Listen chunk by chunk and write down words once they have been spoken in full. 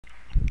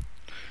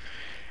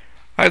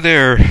Hi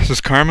there, this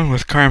is Carmen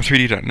with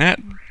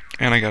CarM3D.net,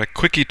 and I got a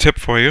quickie tip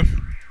for you.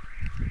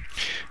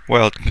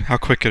 Well, how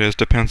quick it is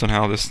depends on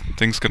how this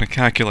thing's going to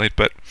calculate,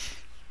 but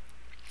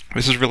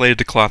this is related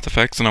to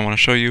ClothFX, and I want to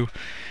show you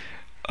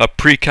a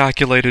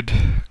pre-calculated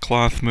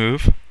cloth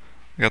move.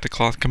 I got the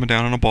cloth coming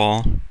down on a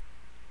ball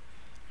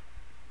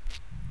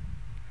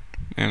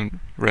and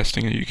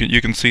resting. You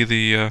can see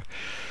the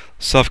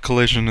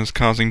self-collision is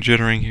causing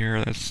jittering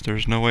here.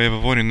 There's no way of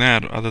avoiding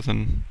that other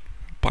than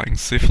buying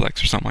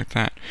SyFlex or something like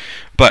that.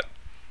 But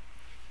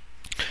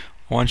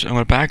I'm going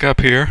to back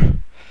up here,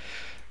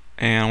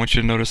 and I want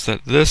you to notice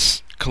that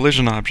this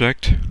collision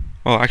object,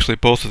 well, actually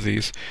both of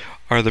these,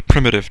 are the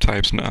primitive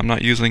types. I'm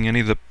not using any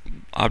of the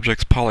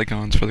object's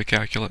polygons for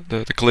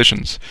the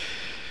collisions.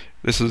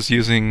 This is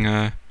using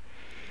the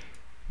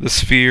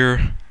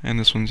sphere, and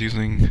this one's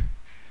using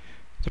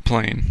the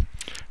plane.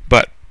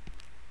 But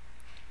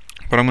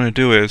what I'm going to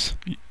do is,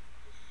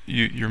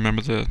 you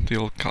remember the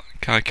old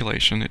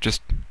calculation? It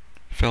just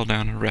fell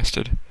down and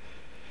rested.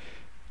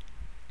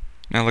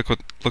 Now look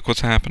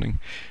what's happening.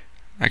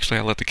 Actually,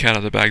 I let the cat out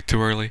of the bag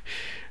too early.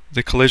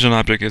 The collision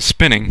object is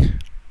spinning,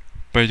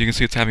 but you can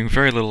see it's having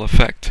very little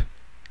effect.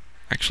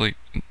 Actually,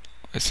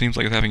 it seems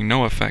like it's having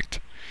no effect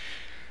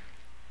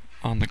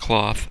on the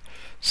cloth.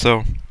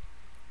 So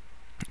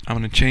I'm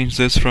going to change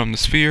this from the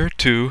sphere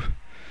to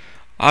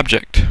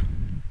object.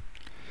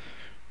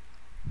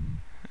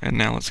 And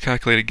now let's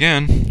calculate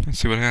again and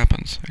see what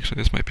happens. Actually,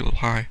 this might be a little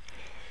high.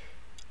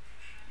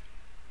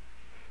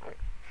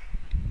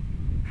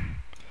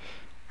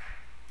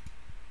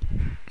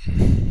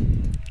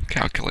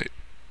 Calculate.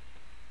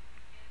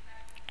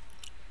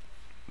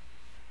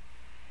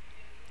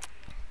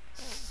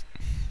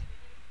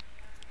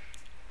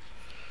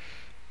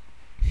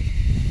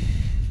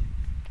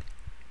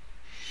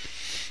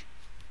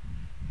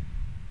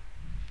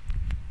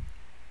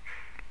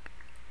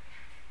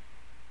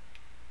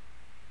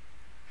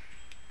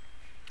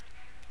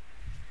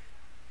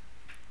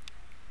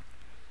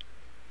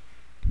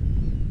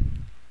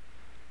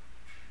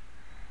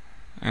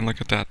 And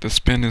look at that, the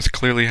spin is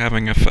clearly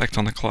having an effect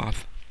on the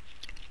cloth.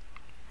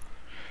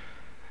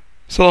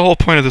 So the whole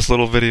point of this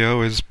little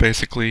video is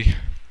basically,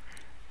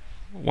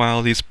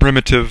 while these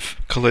primitive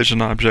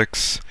collision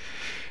objects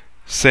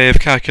save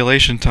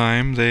calculation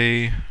time,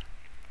 they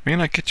may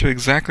not get you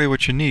exactly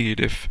what you need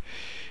if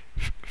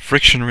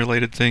friction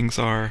related things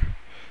are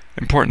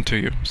important to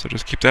you. So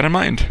just keep that in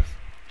mind.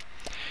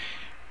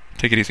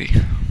 Take it easy.